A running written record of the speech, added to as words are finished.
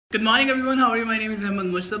Good morning everyone, how are you? My name is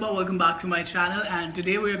MUJTABA. Welcome back to my channel, and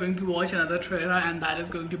today we are going to watch another trailer, and that is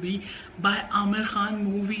going to be by Aamir Khan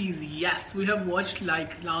movies. Yes, we have watched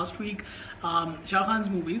like last week Shah Khan's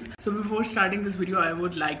movies. So before starting this video, I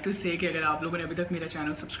would like to say कि अगर आप लोगों ने अभी तक मेरा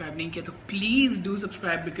channel subscribe नहीं किया तो please do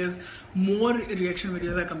subscribe because more reaction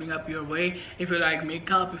videos are coming up your way. If you like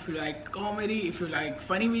makeup, if you like comedy, if you like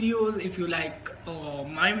funny videos, if you like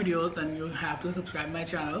my videos, then you have to subscribe my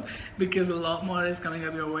channel because a lot more is coming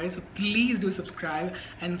up your way. So please do subscribe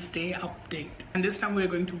and stay updated. And this time we are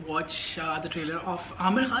going to watch the trailer of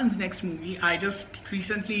Aamir Khan's next movie. I just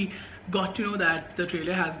recently got to know that the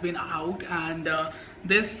trailer has been out, and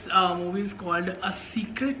this movie is called A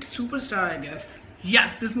Secret Superstar, I guess.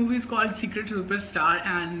 Yes, this movie is called Secret Superstar,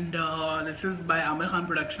 and this is by Aamir Khan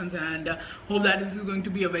Productions, and hope that this is going to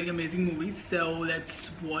be a very amazing movie. So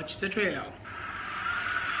let's watch the trailer.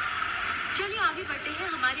 चलिए आगे बढ़ते हैं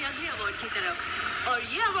हमारे अगले award की तरफ, और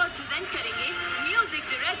ये अवार्ड प्रेजेंट करेंगे म्यूजिक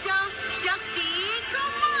डायरेक्टर शक्ति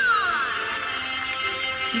कुमार।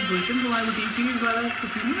 गुलशन कुमार वो टीवी सीरीज वाला तो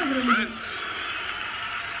फिल्म लग रहा है।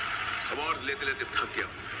 अवार्ड्स लेते लेते थक गया।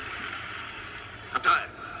 पता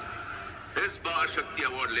है इस बार शक्ति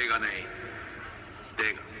अवार्ड लेगा नहीं,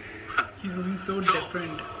 देगा। He's looking so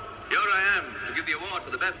different. Here I am to give the award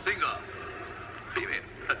for the best singer, female,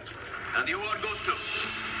 and the award goes to.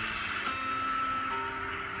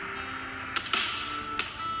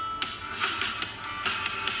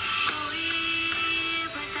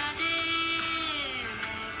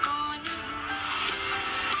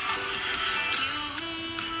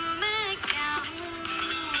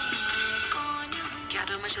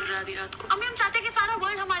 चल रहा है रात को। अम्मी हम चाहते हैं कि सारा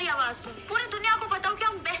वर्ल्ड हमारी आवाज सुने, पूरी दुनिया को बताओ कि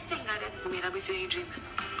हम बेस्ट सिंगर हैं। मेरा भी तो यही ड्रीम है,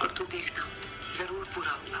 और तू देखना जरूर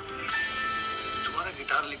पूरा होगा। तुम्हारा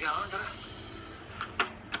गिटार लेके आओ जरा।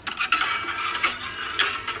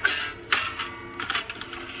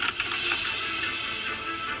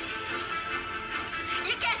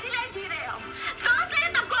 ये कैसी लाइफ जी रहे हो? सांस लेने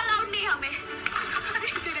तक को अलाउड नहीं हमें।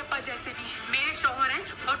 तेरे अब्बा जैसे भी मेरे शौहर हैं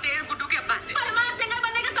और तेरे गुड्डू के अब्बा हैं। पर हमारा सिंगर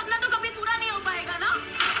बनने का सपना तो कभी पूरा नहीं हो पाएगा ना।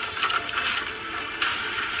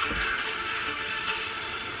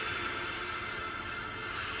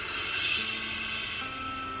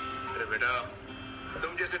 बेटा,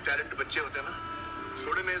 तुम जैसे टैलेंट बच्चे होते हैं ना,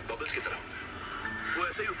 सोडे में इस बबल्स की तरह होते हैं। वो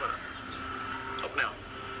ऐसे ही ऊपर आता अपने आप,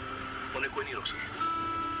 उन्हें कोई नहीं रोक सकता।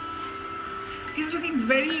 He's looking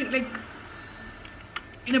very like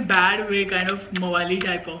in a bad way, kind of mawali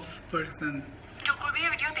type of person. जो कोई भी ये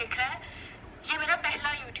वीडियो देख रहा है, ये मेरा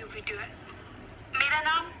पहला YouTube वीडियो है। मेरा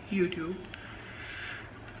नाम YouTube.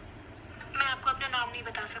 मैं आपको अपना नाम नहीं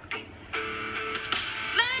बता सकती।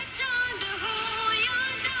 मैं चांद हूँ या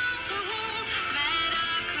नाक हूँ, मैं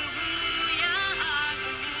राख हूँ या आग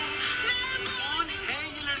हूँ, मैं कौन है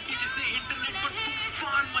ये लड़की जिसने इंटरनेट पर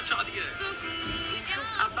तूफान मचा दिया है?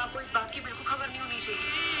 अब्बा को इस बात की बिल्कुल खबर नहीं होनी चाहिए।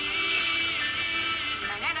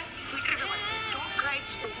 ना ट्विटर पे मत, don't cry,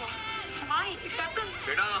 it's over, smile, it's happen.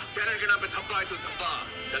 बेटा, कैरल के नाम पे धब्बा है तो धब्बा।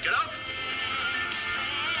 Get out.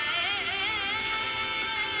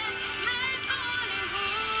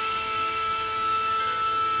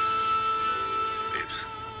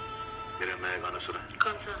 मेरा नया गाना सुना?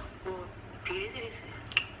 कौन सा? वो धीरे धीरे से।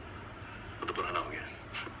 वो तो पुराना हो गया,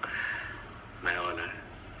 नया वाला है,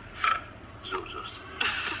 जोर जोर से।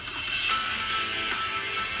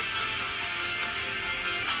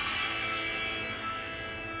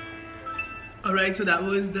 Alright, so that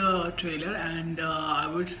was the trailer, and I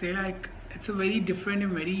would say like it's a very different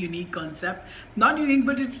and very unique concept. Not unique,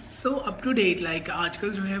 but it's so up to date. Like आजकल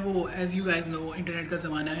जो है वो, as you guys know, internet का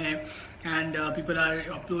ज़माना है, and people are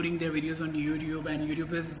uploading their videos on YouTube, and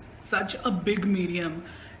YouTube is such a big medium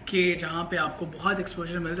कि जहाँ पे आपको बहुत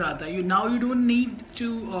exposure मिल जाता है. Now you don't need to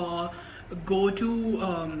go to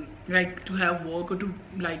like to have work or to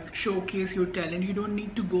like showcase your talent. You don't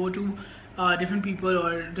need to go to different people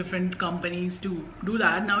or different companies to do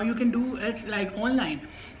that. Now you can do it like online.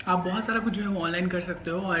 आप बहुत सारा कुछ जो है वो online कर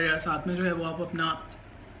सकते हो, और साथ में जो है वो आप अपना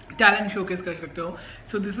टैलेंट शोकेस कर सकते हो.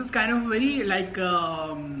 So this is kind of very like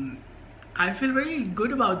I feel very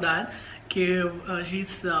good about that कि she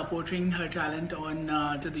is portraying her talent on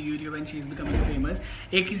to the YouTube and she is becoming famous.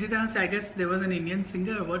 एक किसी तरह से I guess there was an Indian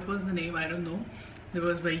singer, what was the name, I don't know. There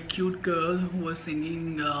was very cute girl who was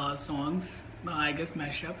singing songs, I guess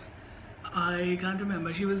mashups. I can't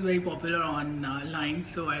remember. She was very popular online,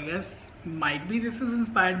 so I guess might be this is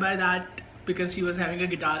inspired by that because she was having a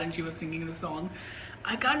guitar and she was singing the song.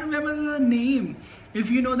 I can't remember the name.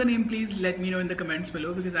 If you know the name, please let me know in the comments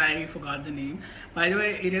below because I forgot the name. By the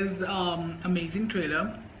way, it is amazing trailer.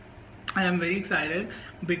 And I'm very excited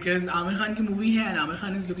because Aamir Khan की movie है, and Aamir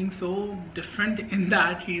Khan is looking so different in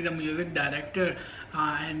that he's a music director,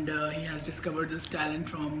 and he has discovered this talent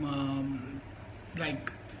from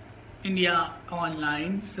like India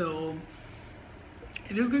online. So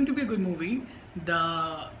it is going to be a good movie.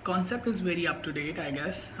 The concept is very up to date, I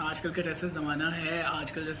guess. आजकल का जैसे ज़माना है,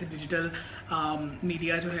 आजकल जैसे digital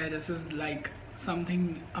media जो है, this is like something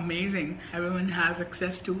amazing. Everyone has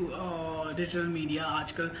access to digital media.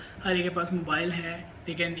 आजकल हर एक के पास मोबाइल है.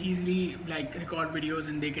 They can easily like record videos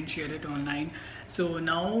and they can share it online. So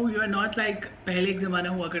now you are not like पहले एक ज़माना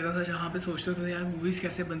हुआ करता था जहाँ पे सोचते थे यार मूवीज़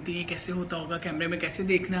कैसे बनती हैं, कैसे होता होगा, कैमरे में कैसे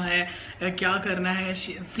देखना है, क्या करना है,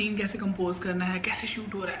 सीन कैसे कंपोज करना है, कैसे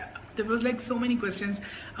शूट हो रहा है. There was like so many questions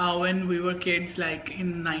when we were kids, like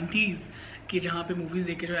in 90s, कि जहाँ पे movies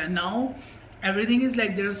देखे जो है. Now everything is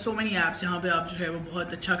like there are so many apps जहाँ पे आप जो है वो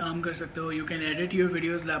बहुत अच्छा काम कर सकते हो. You can edit your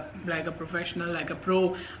videos like a professional, like a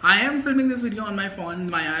pro. I am filming this video on my phone,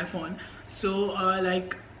 my iPhone. So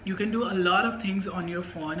like you can do a lot of things on your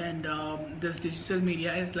phone, and this digital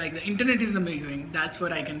media is like the internet is amazing. That's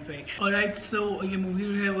what I can say. Alright, so ये movie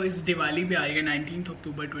जो है वो इस दिवाली पे आएगा. 19th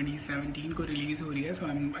October 2017 को release हो रही है. So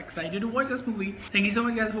I'm excited to watch this movie. Thank you so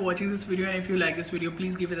much guys for watching this video, and if you like this video,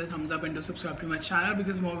 please give it a thumbs up and do subscribe to my channel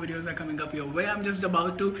because more videos are coming up your way. I'm just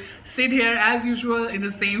about to sit here as usual in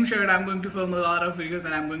the same shirt. I'm going to film a lot of videos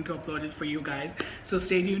and I'm going to upload it for you guys. So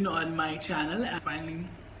stay tuned on my channel, and finally,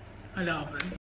 Allah Hafiz.